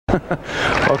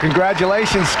Well,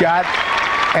 congratulations, Scott.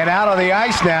 And out on the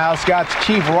ice now, Scott's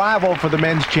chief rival for the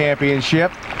men's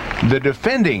championship, the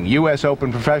defending U.S. Open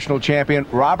professional champion,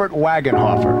 Robert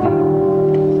Wagenhoffer.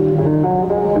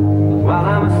 Well,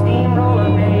 I'm a steamroller,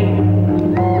 babe.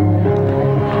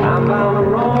 I'm bound to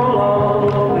roll all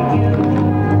over you.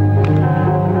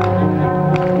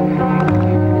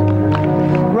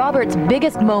 Robert's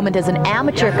biggest moment as an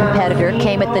amateur competitor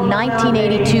came at the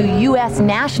 1982 U.S.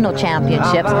 National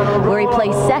Championships, where he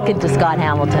placed second to Scott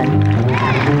Hamilton.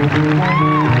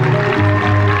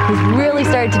 He's really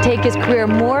started to take his career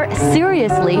more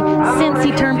seriously since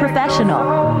he turned professional.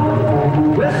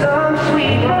 With some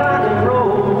sweet rock and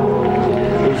roll,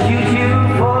 it's you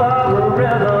for the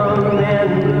rhythm and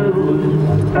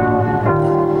blues.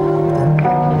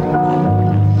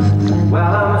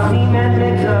 Well, I'm a cement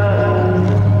mixer,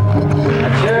 a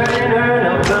churning and a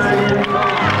burning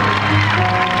fire.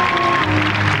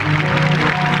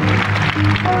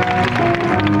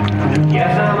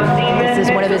 Yes, I'm a cement. This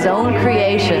is one of his own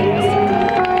creations.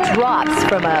 Drops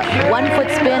from a 1-foot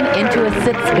spin into a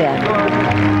sit spin.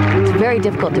 It's very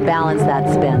difficult to balance that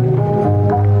spin.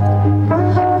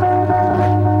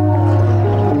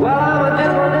 Well, I'm a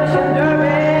demolition derby,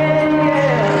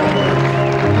 yeah.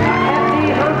 A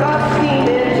hefty hunk of steam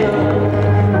engine.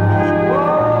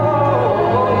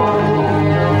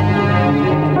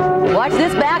 Whoa. Watch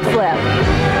this backflip.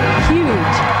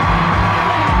 Huge.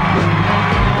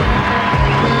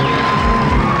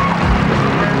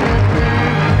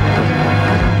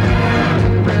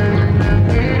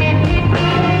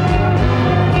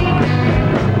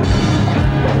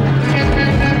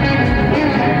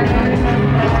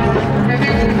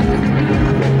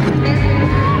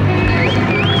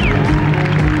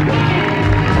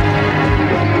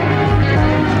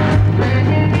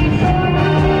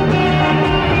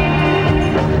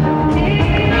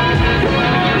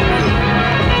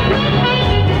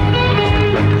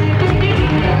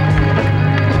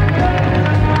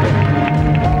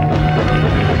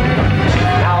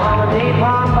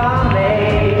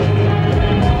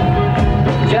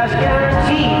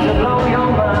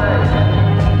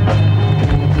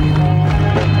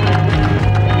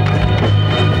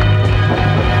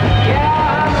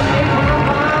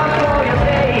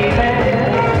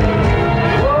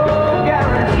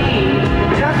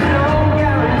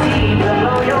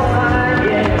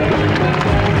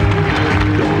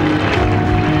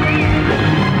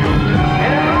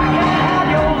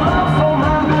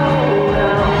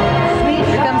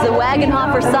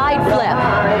 Wagenhoffer side flip.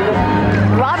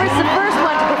 Robert's the first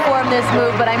one to perform this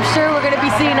move, but I'm sure we're going to be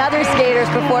seeing other skaters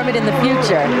perform it in the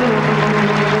future.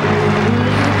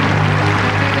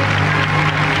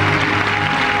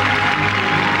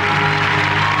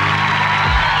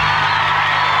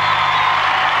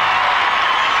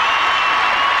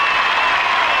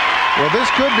 Well, this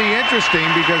could be interesting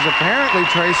because apparently,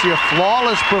 Tracy, a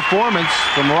flawless performance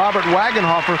from Robert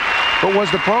Wagenhoffer, but was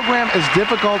the program as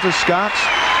difficult as Scott's?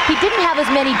 He didn't have as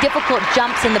many difficult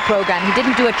jumps in the program. He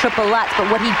didn't do a triple Lutz, but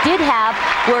what he did have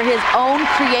were his own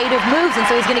creative moves, and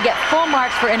so he's going to get full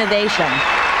marks for innovation.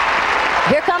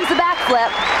 Here comes the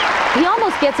backflip. He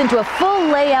almost gets into a full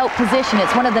layout position.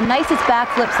 It's one of the nicest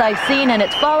backflips I've seen, and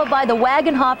it's followed by the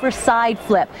Wagenhoffer side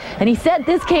flip. And he said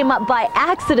this came up by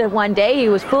accident one day. He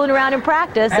was fooling around in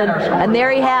practice, and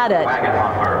there he had it.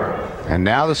 And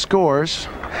now the scores.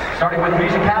 Starting with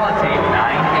musicality,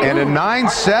 9-8. And a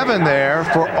 9-7 there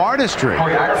for artistry.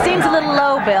 Seems a little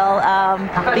low, Bill,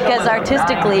 because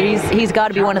artistically he's got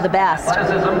to be one of the best.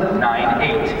 Athleticism,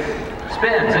 9-8.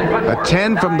 Spins and footwork. A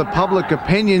 10 from the public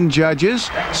opinion judges,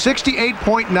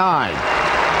 68.9.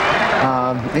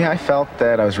 Yeah, I felt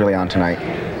that I was really on tonight.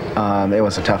 It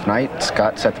was a tough night.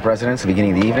 Scott set the precedence at the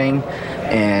beginning of the evening,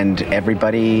 and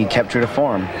everybody kept true to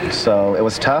form. So it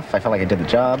was tough. I felt like I did the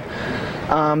job.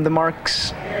 The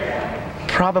marks,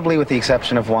 probably with the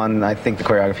exception of one, I think the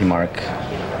choreography mark,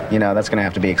 you know, that's going to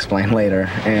have to be explained later.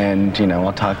 And, you know,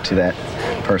 I'll talk to that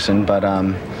person. But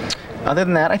other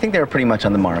than that, I think they were pretty much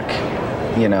on the mark.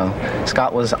 You know,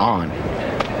 Scott was on.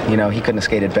 You know, he couldn't have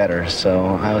skated better.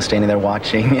 So I was standing there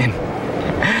watching, and,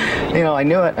 you know, I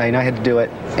knew it. I knew I had to do it.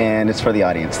 And it's for the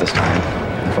audience this time,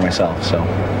 and for myself, so.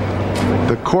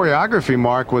 The choreography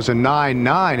mark was a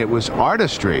 9-9. It was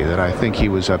artistry that I think he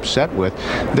was upset with.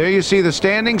 There you see the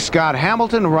standings. Scott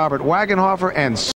Hamilton, Robert Wagenhoffer, and